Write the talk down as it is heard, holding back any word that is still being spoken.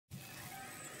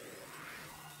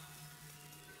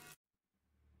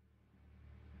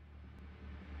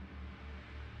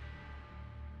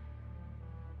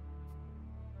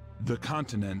The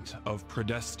continent of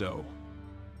Predesto.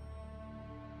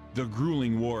 The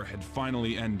grueling war had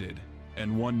finally ended,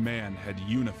 and one man had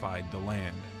unified the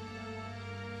land.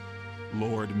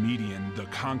 Lord Median the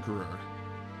Conqueror.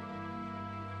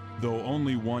 Though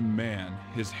only one man,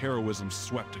 his heroism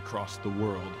swept across the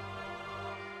world.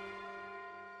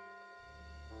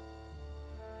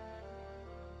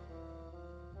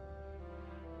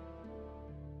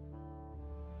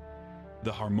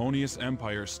 The harmonious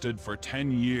empire stood for 10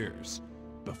 years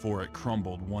before it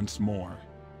crumbled once more.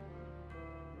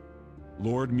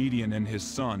 Lord Median and his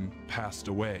son passed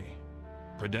away.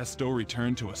 Predesto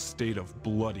returned to a state of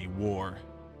bloody war.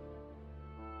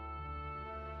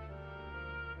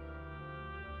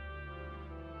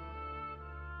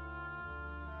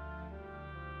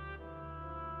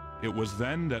 It was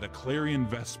then that a clarion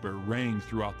vesper rang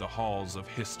throughout the halls of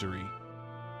history.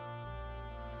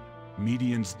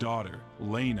 Median's daughter,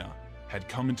 Lena, had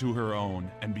come into her own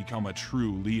and become a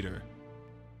true leader.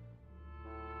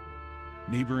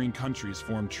 Neighboring countries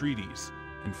formed treaties,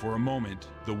 and for a moment,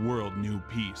 the world knew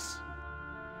peace.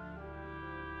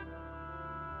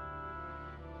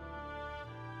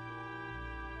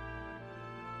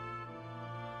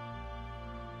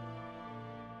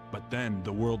 But then,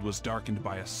 the world was darkened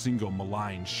by a single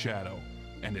malign shadow,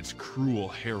 and its cruel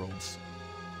heralds.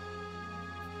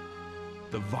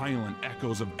 The violent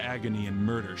echoes of agony and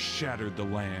murder shattered the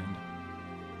land.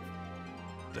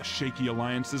 The shaky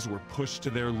alliances were pushed to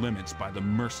their limits by the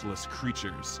merciless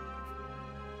creatures.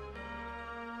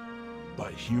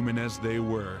 But human as they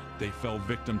were, they fell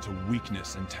victim to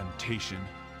weakness and temptation.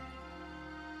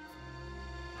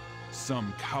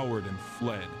 Some cowered and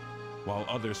fled, while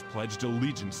others pledged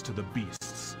allegiance to the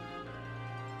beasts.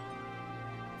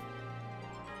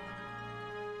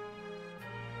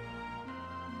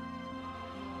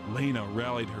 Lena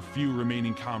rallied her few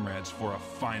remaining comrades for a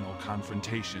final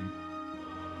confrontation.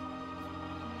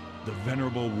 The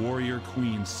venerable warrior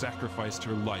queen sacrificed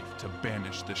her life to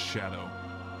banish the shadow.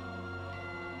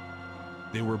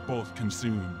 They were both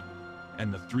consumed,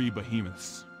 and the three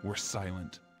behemoths were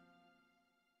silent.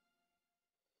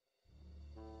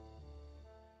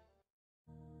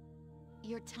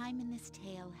 Your time in this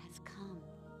tale has come.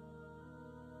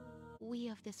 We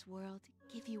of this world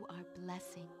give you our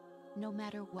blessing, no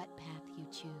matter what path you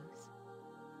choose.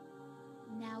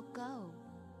 Now go.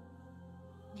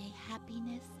 May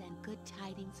happiness and good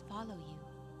tidings follow you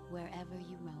wherever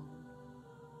you roam.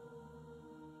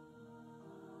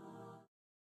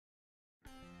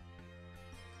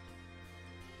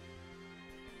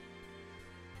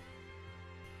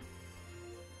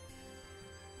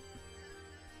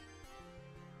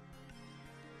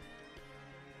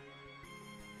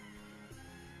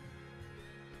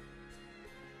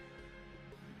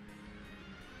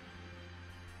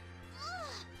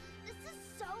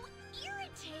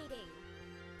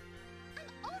 I'm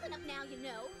old enough now, you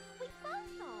know. We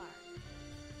both are.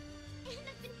 And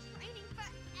I've been training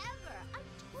forever. I'm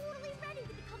totally ready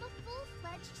to become a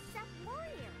full-fledged Seth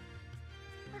warrior.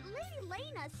 But Lady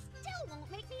Lena still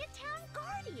won't make me a town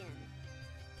guardian.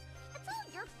 It's all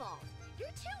your fault. You're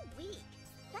too weak.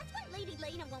 That's why Lady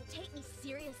Lena won't take me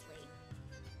seriously.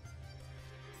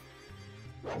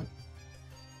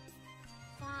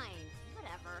 Fine,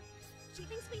 whatever. She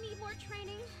thinks we need more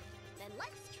training? Then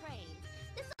let's train.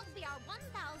 This will be our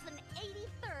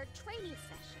 1083rd training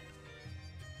session.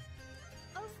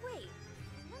 Oh wait,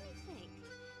 let me think.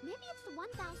 Maybe it's the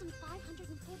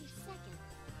 1542nd.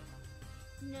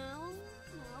 No,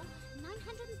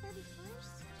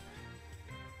 931st?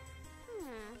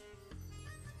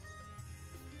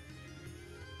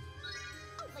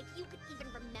 Oh, like you could even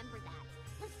remember that.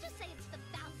 Let's just say it's the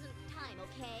 1000th time,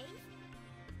 okay?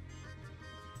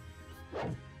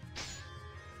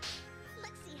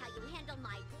 Let's see how you handle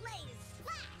my Blaze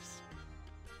Slash!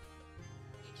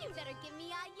 You better give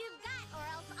me all you've got, or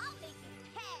else I'll make you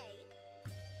pay!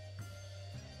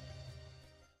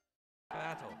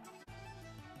 Battle.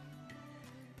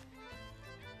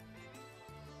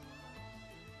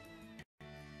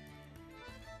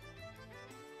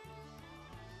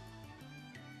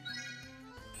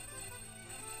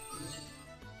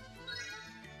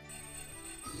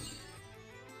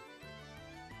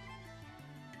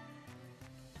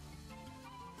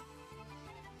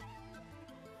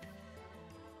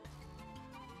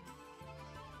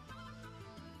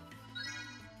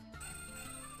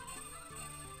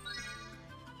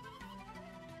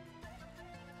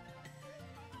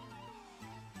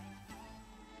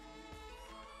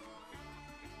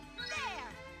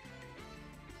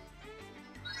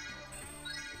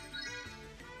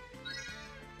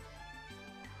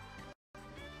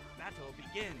 Battle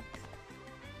begins.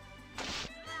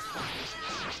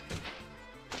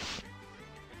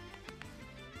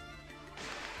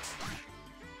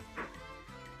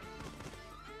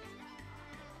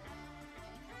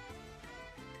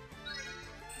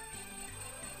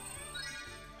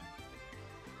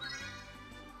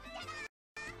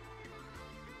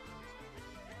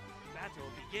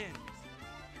 Battle begins.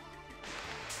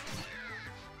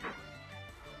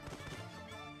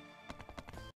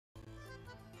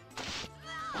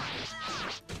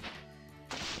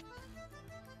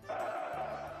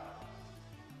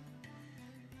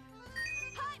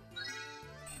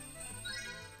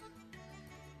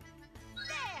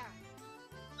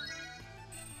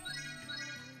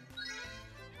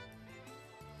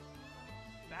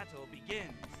 Battle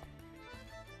begins.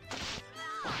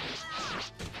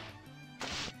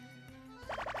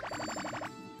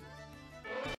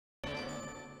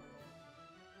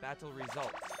 Battle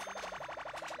results.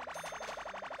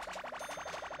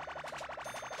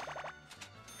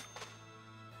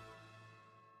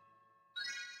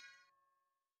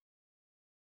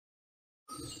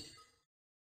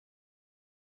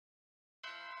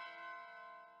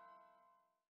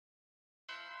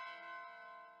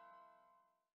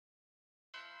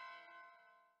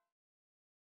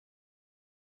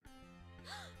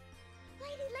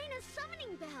 Lady Lena's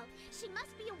summoning bell! She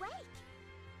must be awake!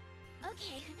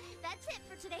 Okay, that's it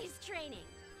for today's training.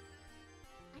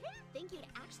 I didn't think you'd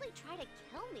actually try to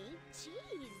kill me.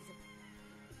 Jeez.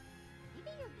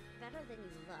 Maybe you're better than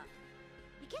you look.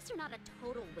 I guess you're not a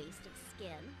total waste of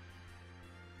skin.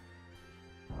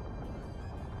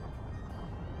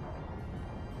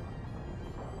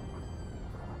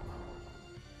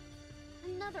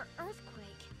 Another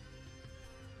earthquake.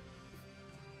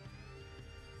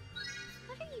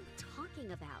 What are you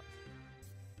talking about?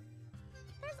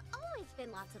 There's always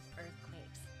been lots of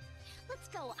earthquakes. Let's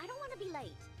go, I don't want to be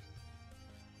late.